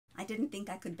didn't think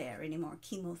I could bear any more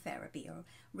chemotherapy or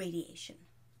radiation.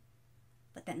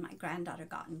 But then my granddaughter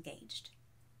got engaged,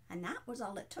 and that was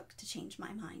all it took to change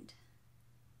my mind.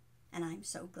 And I'm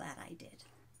so glad I did.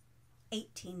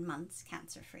 18 months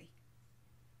cancer-free.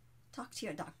 Talk to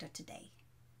your doctor today.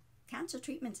 Cancer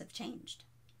treatments have changed.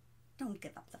 Don't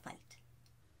give up the fight.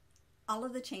 All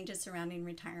of the changes surrounding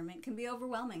retirement can be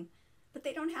overwhelming, but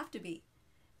they don't have to be.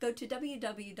 Go to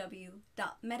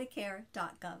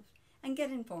www.medicare.gov and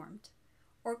get informed,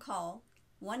 or call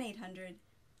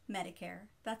 1-800-MEDICARE.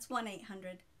 That's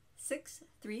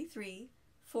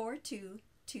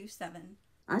 1-800-633-4227.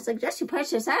 I suggest you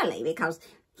purchase early because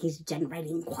he's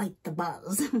generating quite the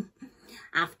buzz.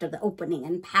 After the opening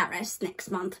in Paris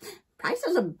next month,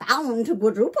 prices are bound to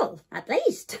quadruple, at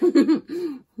least.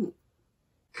 Is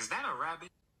that a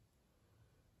rabbit?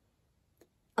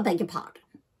 I beg your pardon.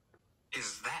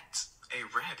 Is that a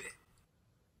rabbit?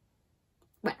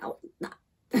 Well,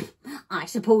 I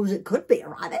suppose it could be a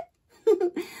rabbit.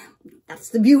 That's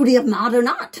the beauty of modern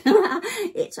art.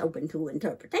 It's open to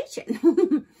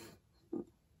interpretation.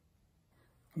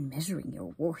 And measuring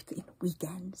your worth in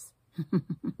weekends.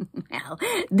 Well,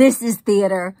 this is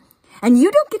theater. And you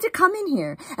don't get to come in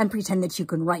here and pretend that you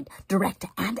can write, direct,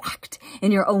 and act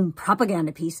in your own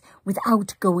propaganda piece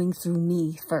without going through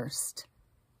me first.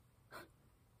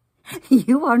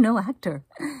 You are no actor.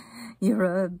 You're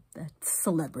a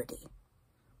celebrity.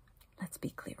 Let's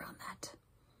be clear on that.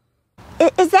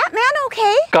 Is that man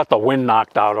okay? Got the wind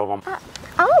knocked out of him.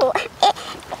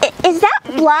 Is that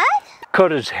blood?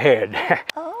 Cut his head.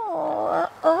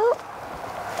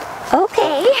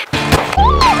 Okay.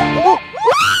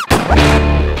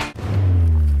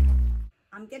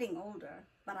 I'm getting older,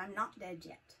 but I'm not dead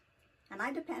yet. And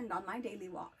I depend on my daily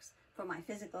walks for my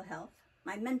physical health,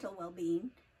 my mental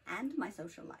well-being, and my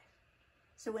social life.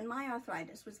 So when my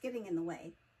arthritis was getting in the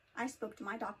way, I spoke to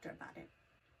my doctor about it.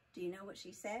 Do you know what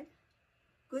she said?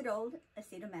 Good old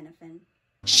acetaminophen.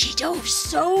 She dove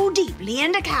so deeply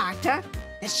into character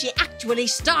that she actually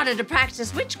started to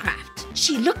practice witchcraft.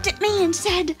 She looked at me and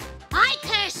said, "I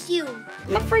curse you."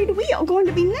 I'm afraid we are going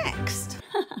to be next.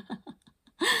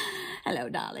 Hello,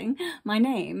 darling. My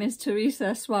name is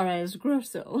Teresa Suárez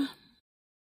Grosso.